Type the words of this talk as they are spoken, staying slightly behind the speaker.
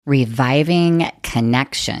Reviving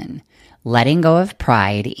Connection, Letting Go of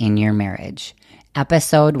Pride in Your Marriage,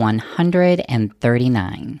 episode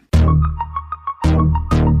 139.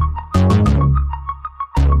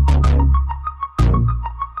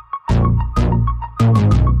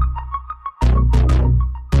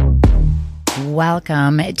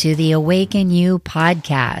 Welcome to the Awaken You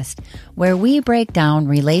podcast, where we break down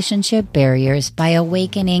relationship barriers by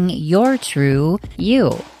awakening your true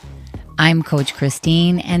you. I'm Coach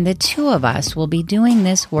Christine, and the two of us will be doing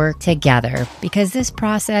this work together because this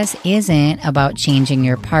process isn't about changing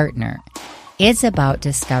your partner. It's about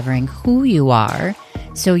discovering who you are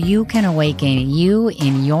so you can awaken you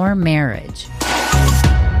in your marriage.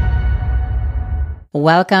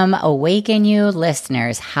 Welcome, Awaken You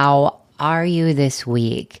listeners. How are you this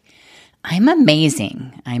week? I'm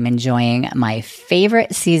amazing. I'm enjoying my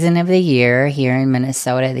favorite season of the year here in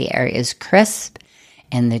Minnesota. The air is crisp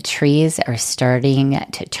and the trees are starting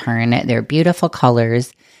to turn their beautiful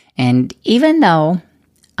colors. And even though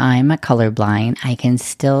I'm colorblind, I can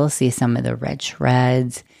still see some of the rich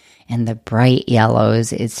reds and the bright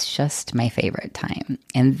yellows. It's just my favorite time.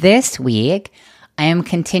 And this week, I am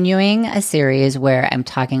continuing a series where I'm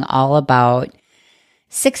talking all about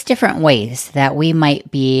 6 different ways that we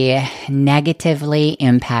might be negatively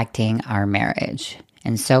impacting our marriage.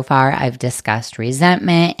 And so far, I've discussed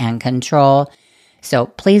resentment and control. So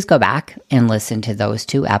please go back and listen to those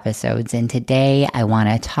 2 episodes. And today I want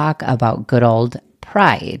to talk about good old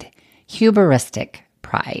pride, hubristic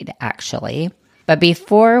pride, actually. But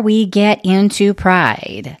before we get into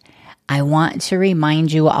pride, I want to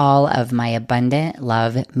remind you all of my Abundant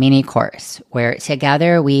Love mini course, where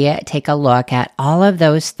together we take a look at all of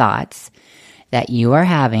those thoughts that you are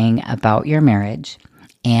having about your marriage.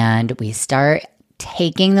 And we start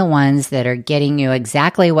taking the ones that are getting you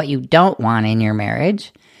exactly what you don't want in your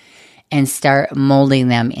marriage and start molding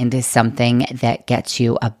them into something that gets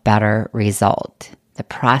you a better result. The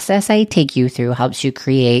process I take you through helps you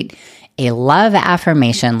create a love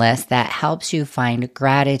affirmation list that helps you find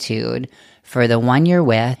gratitude for the one you're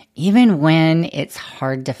with, even when it's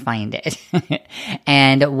hard to find it.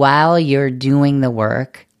 And while you're doing the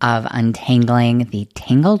work of untangling the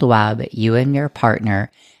tangled web you and your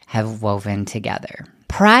partner have woven together.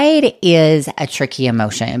 Pride is a tricky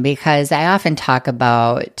emotion because I often talk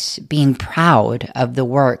about being proud of the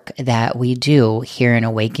work that we do here in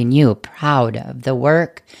Awaken You, proud of the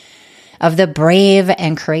work, of the brave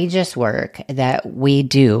and courageous work that we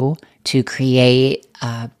do to create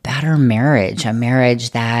a better marriage, a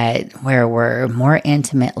marriage that where we're more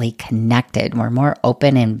intimately connected, we're more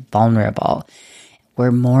open and vulnerable,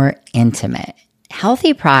 we're more intimate.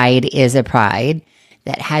 Healthy pride is a pride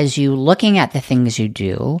that has you looking at the things you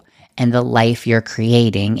do and the life you're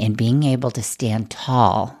creating and being able to stand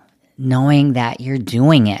tall, knowing that you're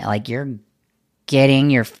doing it, like you're getting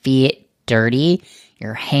your feet dirty,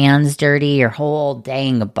 your hands dirty, your whole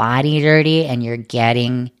dang body dirty, and you're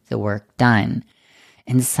getting the work done.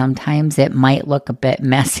 And sometimes it might look a bit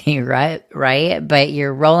messy, right? But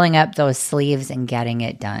you're rolling up those sleeves and getting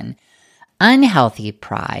it done. Unhealthy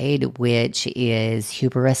pride, which is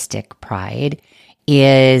hubristic pride,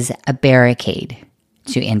 is a barricade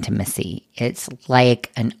to intimacy. It's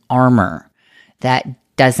like an armor that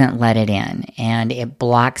doesn't let it in, and it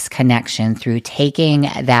blocks connection through taking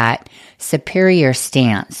that superior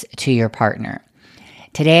stance to your partner.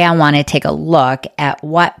 Today, I want to take a look at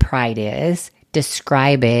what pride is,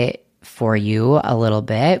 describe it for you a little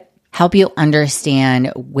bit, help you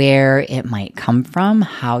understand where it might come from,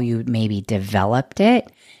 how you maybe developed it,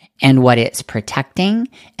 and what it's protecting,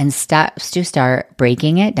 and steps to start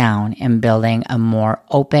breaking it down and building a more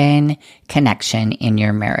open connection in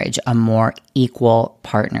your marriage, a more equal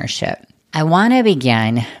partnership. I want to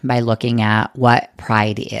begin by looking at what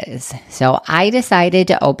pride is. So I decided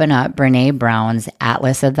to open up Brené Brown's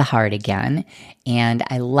Atlas of the Heart again, and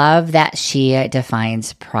I love that she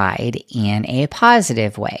defines pride in a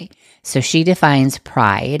positive way. So she defines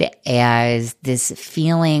pride as this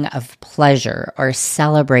feeling of pleasure or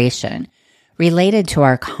celebration related to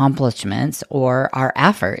our accomplishments or our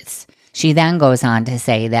efforts. She then goes on to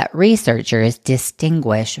say that researchers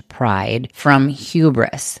distinguish pride from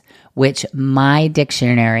hubris, which my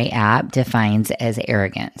dictionary app defines as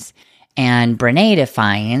arrogance. And Brené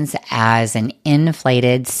defines as an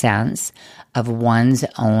inflated sense of one's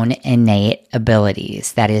own innate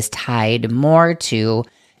abilities that is tied more to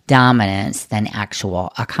dominance than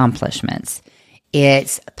actual accomplishments.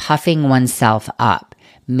 It's puffing oneself up,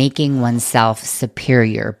 making oneself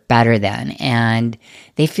superior, better than, and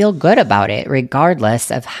they feel good about it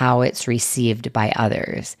regardless of how it's received by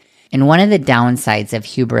others. And one of the downsides of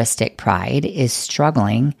hubristic pride is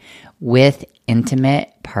struggling with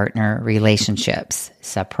intimate partner relationships.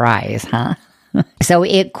 Surprise, huh? So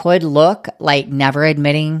it could look like never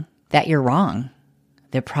admitting that you're wrong.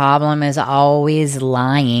 The problem is always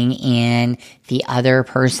lying in the other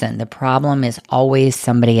person. The problem is always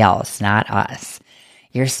somebody else, not us.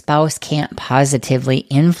 Your spouse can't positively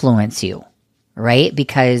influence you, right?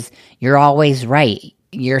 Because you're always right.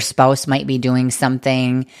 Your spouse might be doing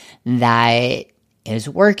something that is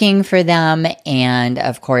working for them. And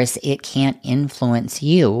of course, it can't influence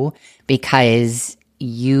you because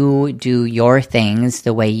you do your things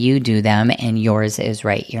the way you do them and yours is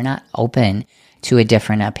right. You're not open to a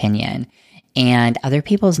different opinion. And other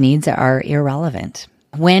people's needs are irrelevant.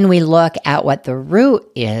 When we look at what the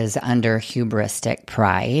root is under hubristic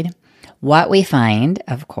pride, what we find,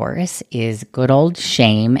 of course, is good old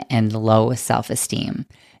shame and low self-esteem.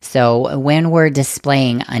 So when we're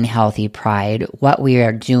displaying unhealthy pride, what we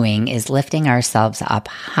are doing is lifting ourselves up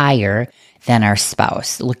higher than our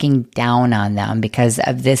spouse, looking down on them because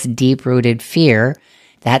of this deep-rooted fear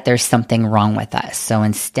that there's something wrong with us. So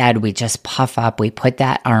instead, we just puff up, we put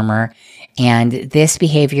that armor, and this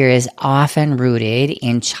behavior is often rooted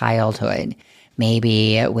in childhood,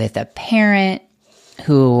 maybe with a parent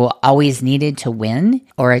who always needed to win,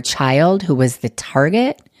 or a child who was the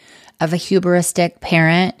target of a hubristic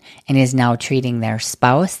parent and is now treating their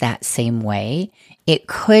spouse that same way. It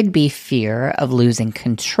could be fear of losing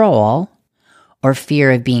control or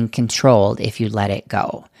fear of being controlled if you let it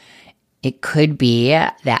go. It could be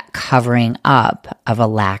that covering up of a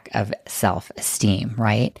lack of self-esteem,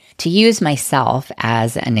 right? To use myself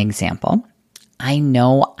as an example, I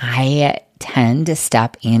know I tend to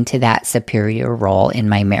step into that superior role in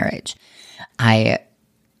my marriage. I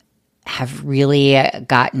have really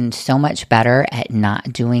gotten so much better at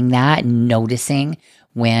not doing that, noticing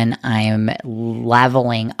when I'm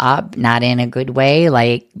leveling up, not in a good way,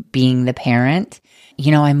 like being the parent.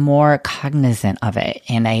 I'm more cognizant of it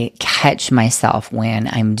and I catch myself when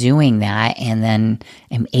I'm doing that and then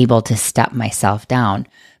I'm able to step myself down.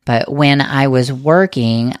 But when I was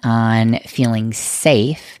working on feeling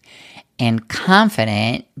safe and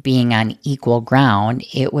confident, being on equal ground,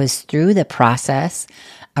 it was through the process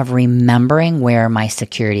of remembering where my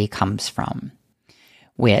security comes from,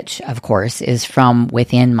 which of course is from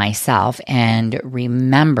within myself, and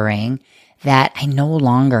remembering that I no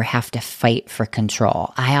longer have to fight for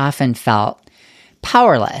control. I often felt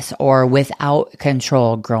powerless or without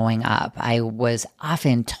control growing up. I was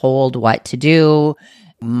often told what to do.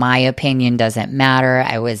 My opinion doesn't matter.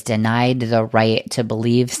 I was denied the right to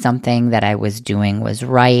believe something that I was doing was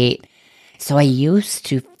right. So I used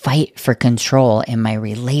to fight for control in my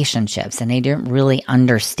relationships, and I didn't really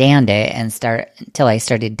understand it until I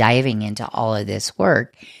started diving into all of this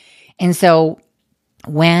work. And so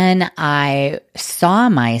when I saw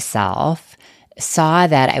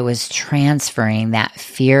that I was transferring that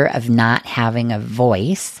fear of not having a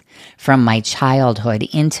voice from my childhood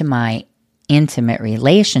into my intimate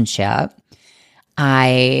relationship,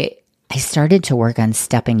 I started to work on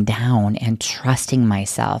stepping down and trusting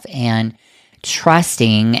myself and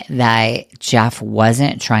trusting that Jeff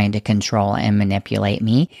wasn't trying to control and manipulate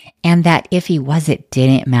me, and that if he was, it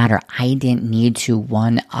didn't matter. I didn't need to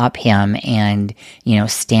one-up him and,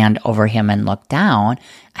 stand over him and look down.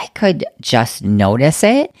 I could just notice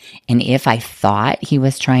it, and if I thought he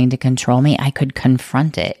was trying to control me, I could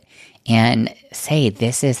confront it and say,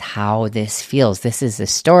 this is how this feels. This is the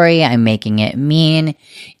story. I'm making it mean,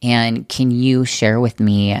 and can you share with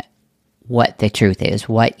me what the truth is?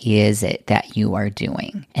 What is it that you are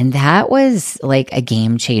doing? And that was like a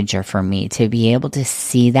game changer for me to be able to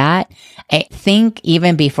see that. I think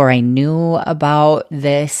even before I knew about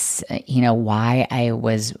this, why I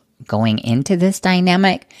was going into this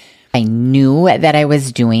dynamic, I knew that I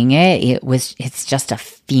was doing it. It's just a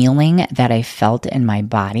feeling that I felt in my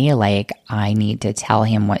body, like I need to tell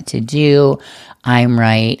him what to do. I'm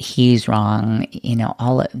right. He's wrong.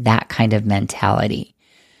 All of that kind of mentality.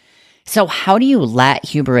 So how do you let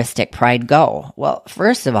hubristic pride go? Well,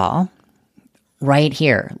 first of all, right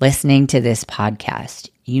here, listening to this podcast,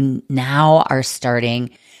 you now are starting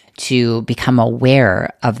to become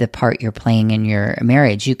aware of the part you're playing in your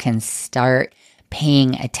marriage. You can start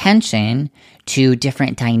paying attention to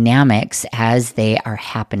different dynamics as they are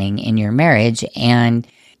happening in your marriage, and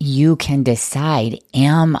you can decide,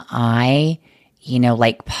 am I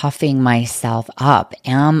like puffing myself up?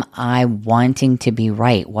 Am I wanting to be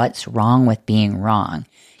right? What's wrong with being wrong?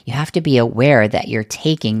 You have to be aware that you're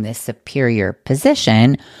taking this superior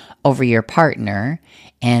position over your partner,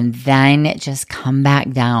 and then just come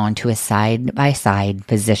back down to a side-by-side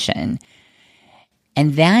position.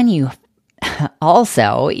 And then you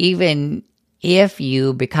also, even if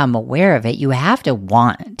you become aware of it, you have to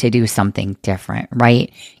want to do something different,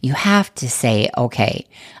 right? You have to say, okay,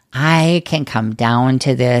 I can come down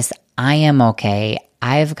to this. I am okay.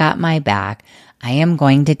 I've got my back. I am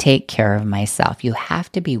going to take care of myself. You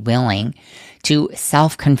have to be willing to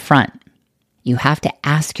self-confront. You have to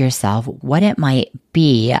ask yourself what it might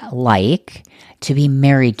be like to be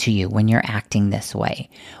married to you when you're acting this way.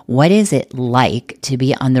 What is it like to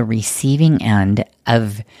be on the receiving end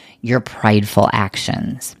of your prideful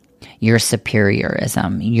actions, your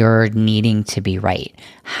superiorism, your needing to be right?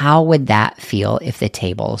 How would that feel if the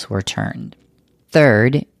tables were turned?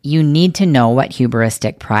 Third, you need to know what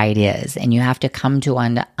hubristic pride is, and you have to come to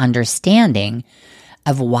an understanding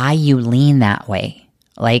of why you lean that way.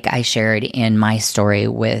 Like I shared in my story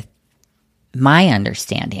with my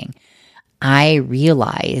understanding, I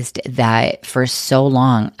realized that for so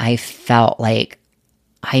long I felt like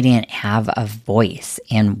I didn't have a voice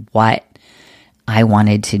in what I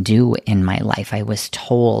wanted to do in my life. I was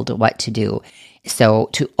told what to do. So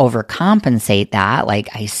to overcompensate that, like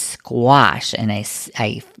I squash and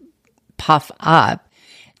I puff up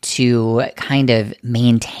to kind of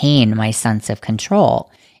maintain my sense of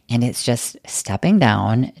control. And it's just stepping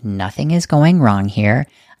down. Nothing is going wrong here.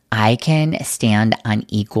 I can stand on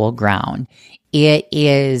equal ground. It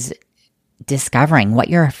is discovering what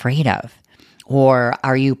you're afraid of. Or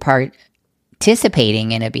are you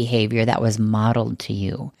participating in a behavior that was modeled to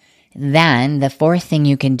you? Then the fourth thing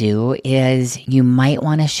you can do is you might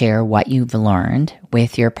want to share what you've learned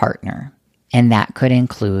with your partner. And that could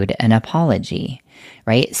include an apology,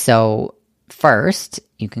 right? So first,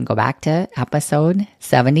 you can go back to episode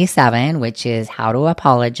 77, which is how to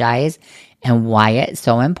apologize and why it's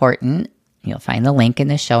so important. You'll find the link in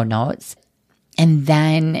the show notes. And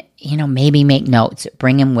then, maybe make notes,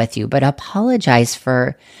 bring them with you, but apologize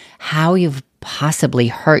for how you've possibly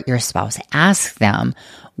hurt your spouse. Ask them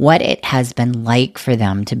what it has been like for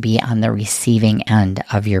them to be on the receiving end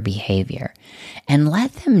of your behavior. And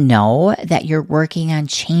let them know that you're working on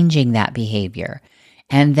changing that behavior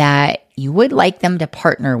and that you would like them to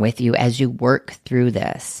partner with you as you work through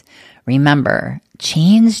this. Remember,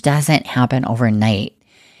 change doesn't happen overnight.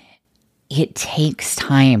 It takes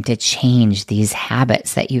time to change these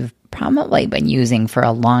habits that you've probably been using for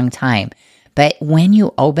a long time. But when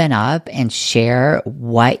you open up and share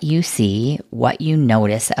what you see, what you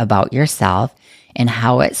notice about yourself, and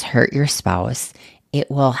how it's hurt your spouse,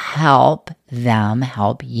 it will help them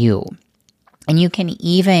help you. And you can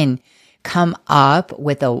even come up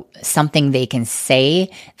with something they can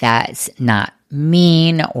say that's not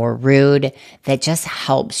mean or rude, that just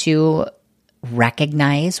helps you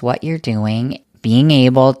recognize what you're doing, being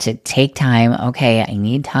able to take time. Okay, I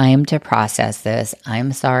need time to process this.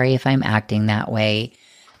 I'm sorry if I'm acting that way.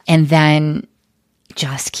 And then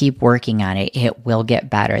just keep working on it. It will get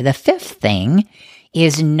better. The fifth thing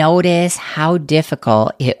is notice how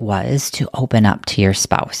difficult it was to open up to your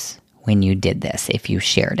spouse when you did this, if you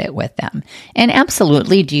shared it with them. And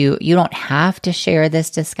absolutely, you don't have to share this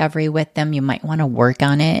discovery with them. You might want to work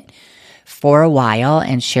on it for a while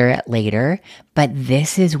and share it later. But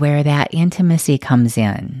this is where that intimacy comes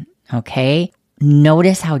in, okay?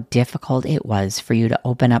 Notice how difficult it was for you to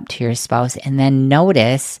open up to your spouse, and then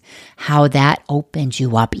notice how that opened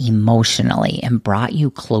you up emotionally and brought you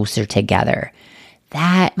closer together.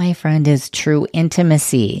 That, my friend, is true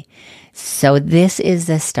intimacy. So this is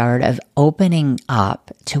the start of opening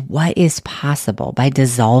up to what is possible by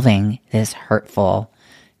dissolving this hurtful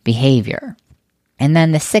behavior. And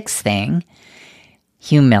then the sixth thing,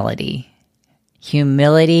 humility.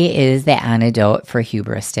 Humility is the antidote for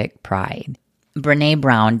hubristic pride. Brené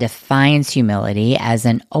Brown defines humility as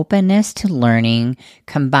an openness to learning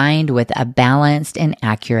combined with a balanced and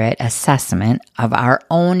accurate assessment of our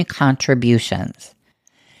own contributions,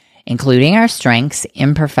 including our strengths,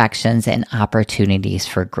 imperfections, and opportunities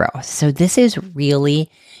for growth. So this is really,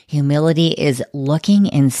 humility is looking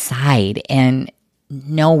inside and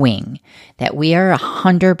knowing that we are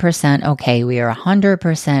 100% okay, we are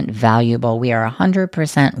 100% valuable, we are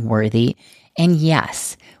 100% worthy. And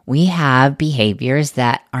yes, we have behaviors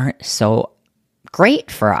that aren't so great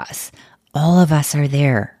for us. All of us are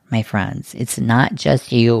there, my friends. It's not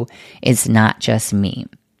just you, it's not just me.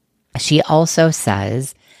 She also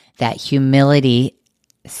says that humility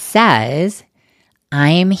says,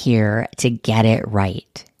 I'm here to get it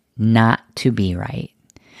right, not to be right.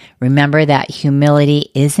 Remember that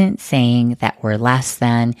humility isn't saying that we're less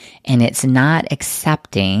than, and it's not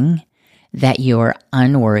accepting that you're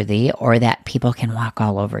unworthy or that people can walk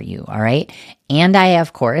all over you, all right? And I,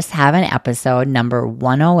 of course, have an episode, number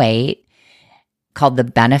 108, called The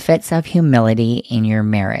Benefits of Humility in Your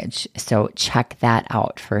Marriage. So check that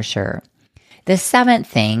out for sure. The seventh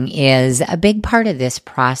thing is a big part of this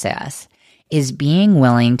process is being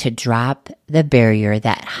willing to drop the barrier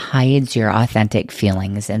that hides your authentic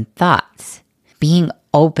feelings and thoughts. Being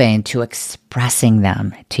open to expressing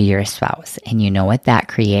them to your spouse. And you know what that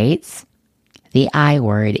creates? The I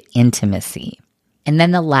word, intimacy. And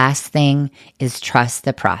then the last thing is trust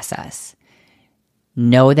the process.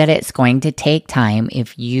 Know that it's going to take time.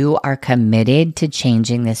 If you are committed to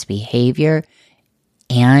changing this behavior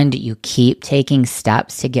and you keep taking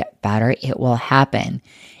steps to get better, it will happen.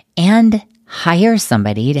 And hire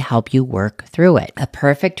somebody to help you work through it. A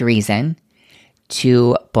perfect reason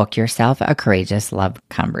to book yourself a courageous love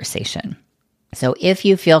conversation. So if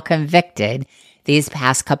you feel convicted these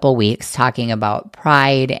past couple weeks talking about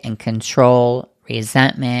pride and control,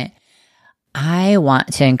 resentment, I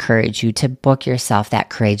want to encourage you to book yourself that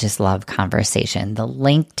courageous love conversation. The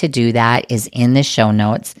link to do that is in the show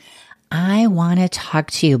notes. I want to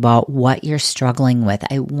talk to you about what you're struggling with.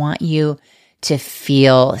 I want you to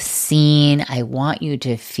feel seen. I want you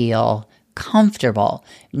to feel comfortable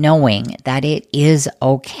knowing that it is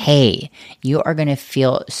okay. You are going to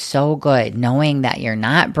feel so good knowing that you're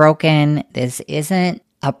not broken. This isn't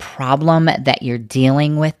a problem that you're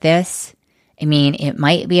dealing with this. I mean, it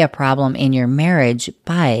might be a problem in your marriage,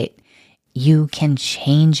 but you can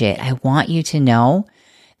change it. I want you to know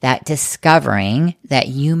that discovering that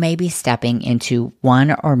you may be stepping into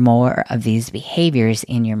one or more of these behaviors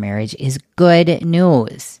in your marriage is good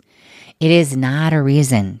news. It is not a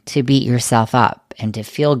reason to beat yourself up and to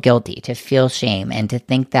feel guilty, to feel shame, and to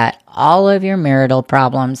think that all of your marital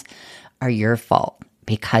problems are your fault,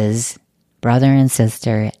 because brother and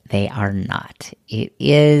sister, they are not. It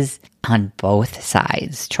is on both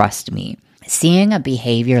sides, trust me. Seeing a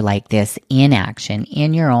behavior like this in action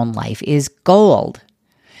in your own life is gold,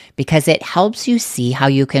 because it helps you see how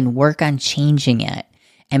you can work on changing it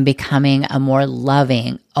and becoming a more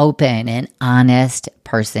loving, open, and honest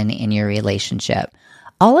person in your relationship.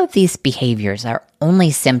 All of these behaviors are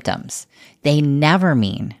only symptoms. They never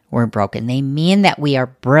mean we're broken. They mean that we are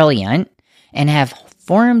brilliant and have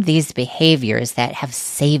formed these behaviors that have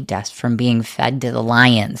saved us from being fed to the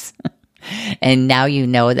lions. And now you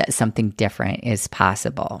know that something different is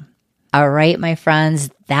possible. All right, my friends,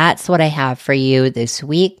 that's what I have for you this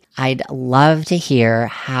week. I'd love to hear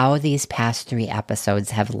how these past 3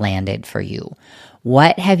 episodes have landed for you.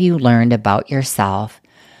 What have you learned about yourself?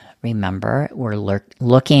 Remember, we're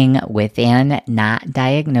looking within, not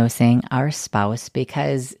diagnosing our spouse,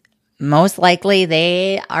 because most likely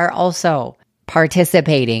they are also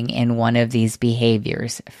participating in one of these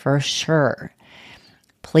behaviors for sure.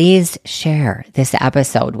 Please share this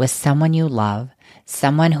episode with someone you love,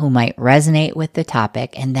 someone who might resonate with the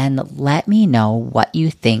topic, and then let me know what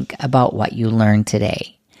you think about what you learned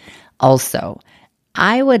today. Also,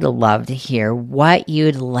 I would love to hear what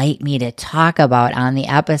you'd like me to talk about on the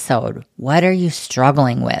episode. What are you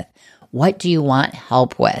struggling with? What do you want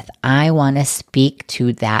help with? I want to speak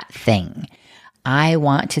to that thing. I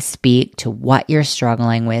want to speak to what you're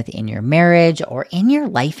struggling with in your marriage or in your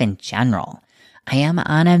life in general. I am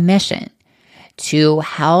on a mission to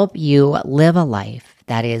help you live a life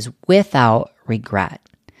that is without regret.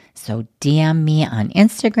 So DM me on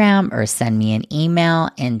Instagram or send me an email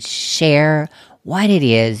and share what it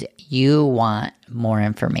is you want more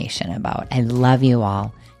information about. I love you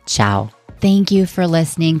all. Ciao. Thank you for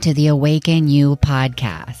listening to the Awaken You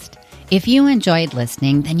podcast. If you enjoyed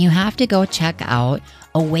listening, then you have to go check out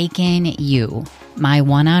Awaken You, my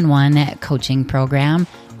one-on-one coaching program,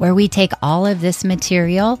 where we take all of this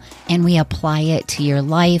material and we apply it to your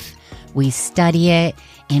life, we study it,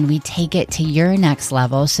 and we take it to your next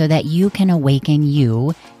level so that you can awaken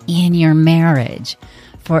you in your marriage.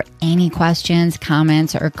 For any questions,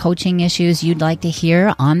 comments, or coaching issues you'd like to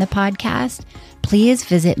hear on the podcast, please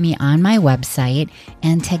visit me on my website,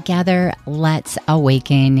 and together, let's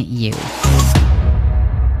awaken you.